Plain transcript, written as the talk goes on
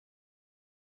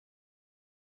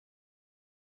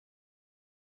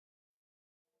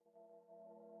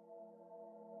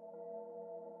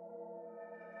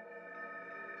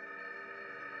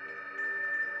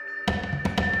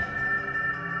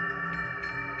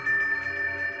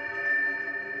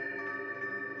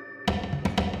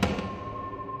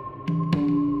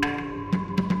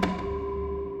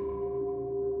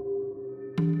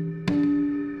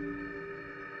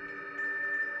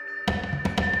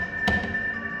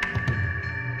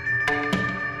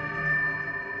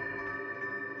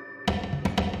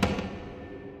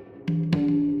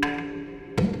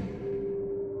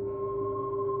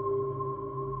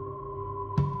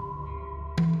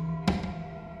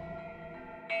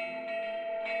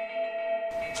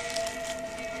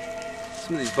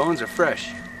Some of these bones are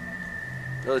fresh,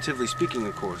 relatively speaking,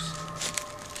 of course.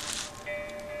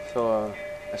 So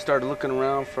I started looking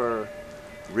around for a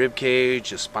rib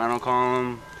cage, a spinal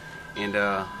column, and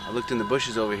I looked in the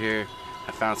bushes over here.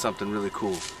 I found something really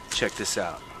cool. Check this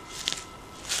out.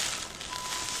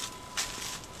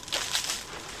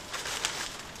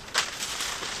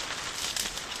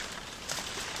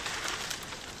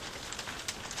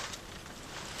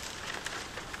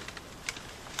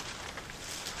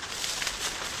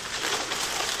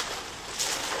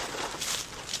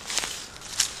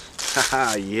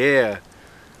 Haha, yeah.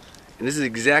 And this is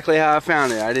exactly how I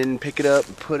found it. I didn't pick it up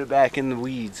and put it back in the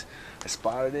weeds. I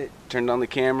spotted it, turned on the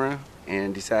camera,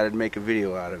 and decided to make a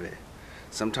video out of it.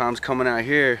 Sometimes coming out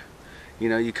here, you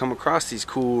know, you come across these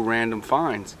cool random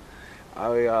finds.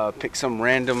 I picked some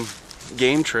random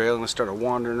game trail and I started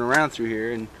wandering around through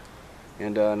here,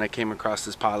 and I came across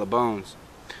this pile of bones.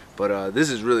 But this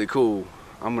is really cool.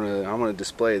 I'm gonna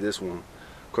display this one.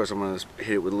 Of course, I'm gonna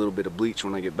hit it with a little bit of bleach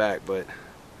when I get back, but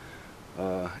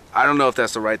I don't know if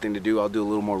that's the right thing to do. I'll do a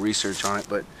little more research on it,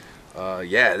 but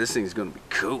yeah, this thing's gonna be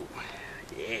cool.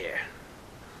 Yeah.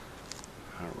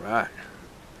 Alright.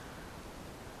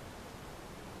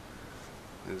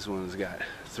 This one's got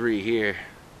 3 here.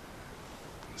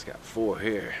 It's got 4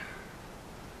 here.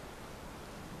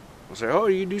 I'll say, oh,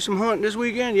 you do some hunting this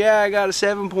weekend? Yeah, I got a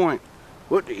 7-point.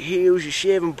 What the hell's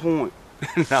your 7-point?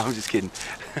 No, I'm just kidding.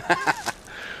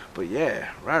 But yeah,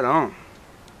 right on.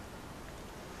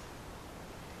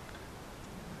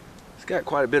 It's got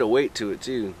quite a bit of weight to it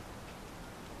too.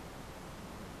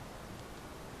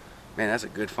 Man, that's a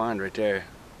good find right there.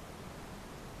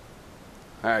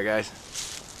 Alright guys,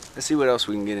 let's see what else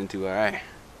we can get into, alright?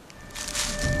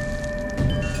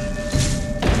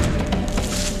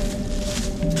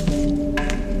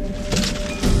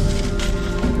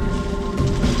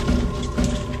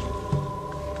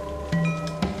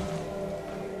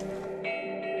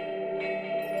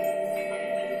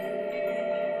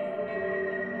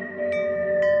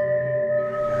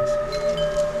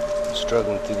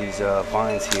 Struggling through these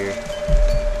vines here.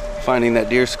 Finding that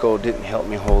deer skull didn't help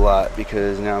me a whole lot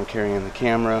because now I'm carrying the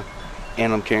camera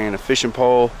and I'm carrying a fishing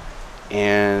pole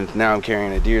and now I'm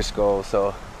carrying a deer skull,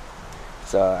 so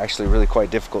it's actually really quite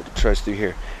difficult to trudge through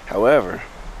here. However,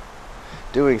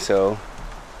 doing so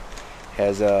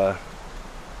has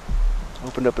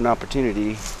opened up an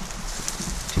opportunity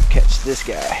to catch this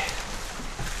guy.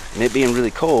 And it being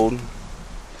really cold,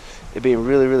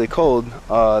 really cold,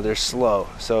 they're slow.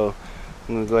 So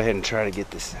I'm gonna go ahead and try to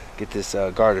get this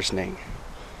garter snake.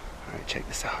 All right, check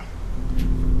this out.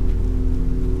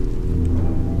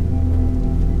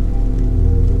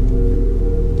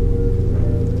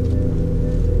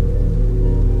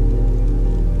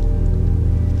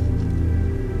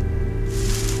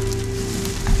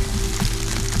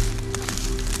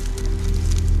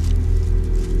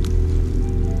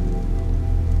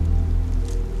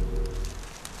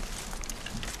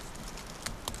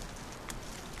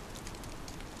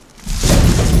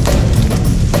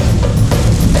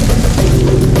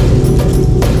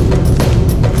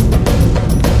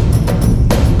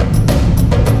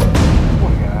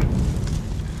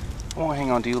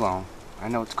 On too long. I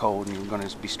know it's cold and you're going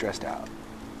to be stressed out.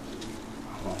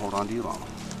 I won't hold on to you long.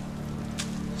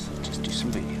 So just do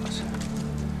some videos.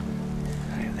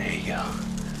 There you go.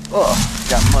 Oh,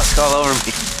 got musk all over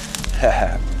me.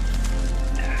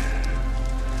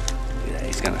 Yeah,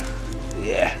 he's gonna.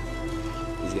 Yeah,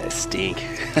 these guys stink.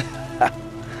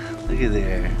 Look at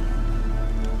there.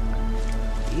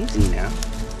 Easy now.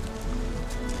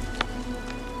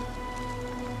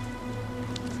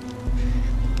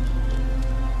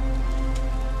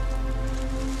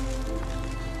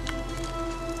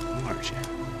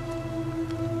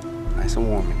 Nice and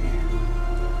warm in here.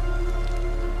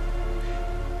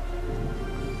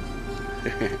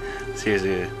 So here's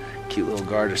a cute little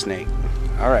garter snake.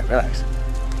 Alright, relax.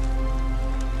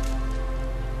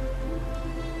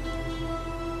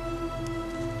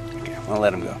 Okay, I'm gonna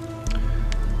let him go.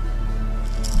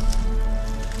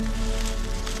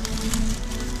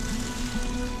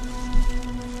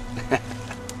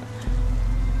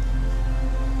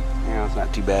 Yeah, it's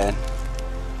not too bad.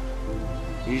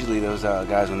 Usually those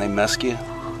guys, when they musk you,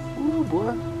 ooh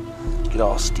boy, get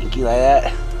all stinky like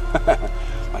that.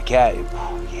 My cat,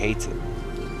 he hates it.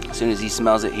 As soon as he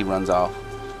smells it, he runs off.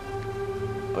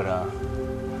 But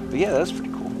yeah, that's pretty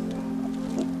cool.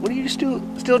 What are you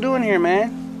still doing here,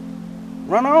 man?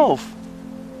 Run off.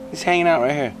 He's hanging out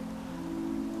right here.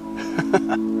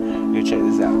 Here, check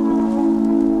this out.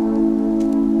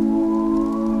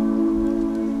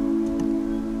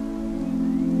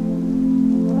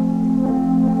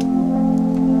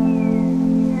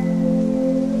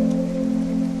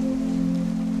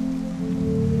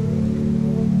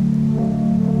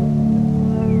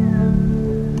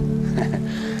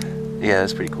 yeah,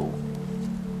 it's pretty cool.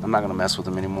 I'm not gonna mess with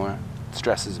them anymore. It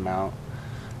stresses them out.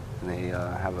 They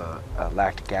have a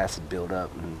lactic acid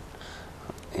buildup,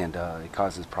 and it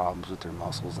causes problems with their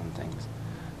muscles and things.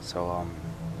 So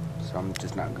I'm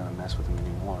just not gonna mess with them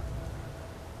anymore.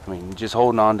 I mean, just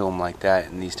holding on to them like that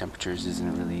in these temperatures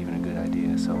isn't really even a good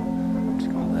idea. So I'm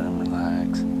just gonna let them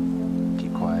relax and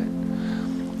keep quiet.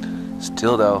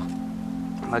 Still though,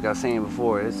 like I was saying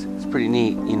before, it's pretty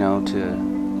neat, you know, to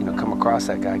come across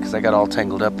that guy, because I got all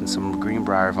tangled up in some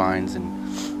greenbrier vines, and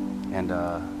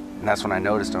that's when I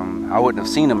noticed him. I wouldn't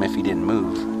have seen him if he didn't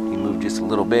move. He moved just a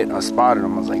little bit, and I spotted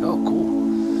him. I was like, oh, cool.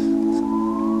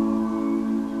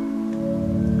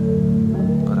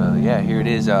 But yeah, here it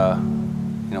is. You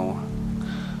know,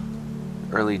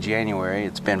 early January.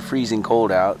 It's been freezing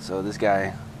cold out, so this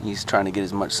guy, he's trying to get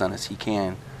as much sun as he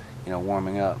can, you know,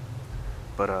 warming up.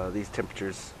 But these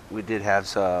temperatures, we did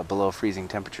have below freezing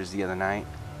temperatures the other night.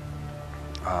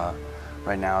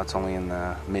 Right now it's only in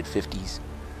the mid 50s,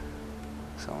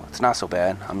 so it's not so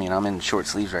bad. I mean, I'm in short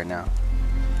sleeves right now.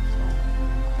 So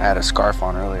I had a scarf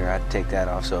on earlier. I had to take that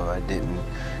off so I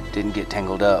didn't get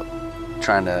tangled up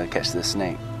trying to catch this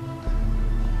snake.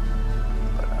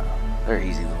 But they're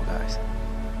easy little guys.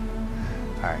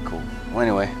 All right, cool. Well,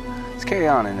 anyway, let's carry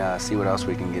on and see what else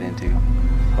we can get into.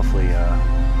 Hopefully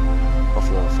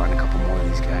we'll find a couple more of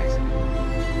these guys.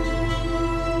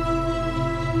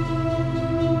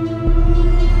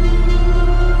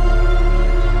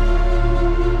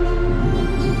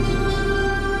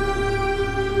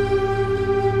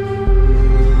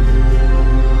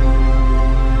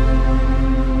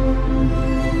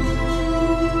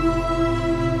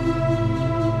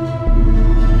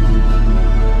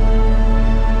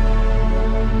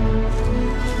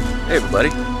 Hey everybody,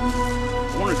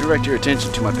 I want to direct your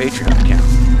attention to my Patreon account.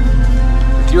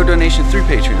 With your donation through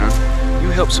Patreon, you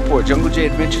help support Jungle J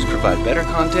Adventures provide better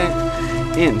content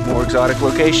in more exotic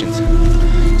locations.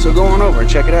 So go on over and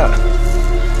check it out.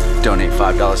 Donate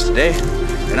 $5 today,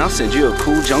 and I'll send you a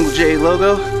cool Jungle J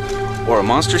logo or a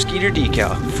Monster Skeeter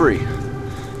decal free.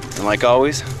 And like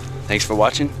always, thanks for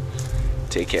watching.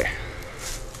 Take care.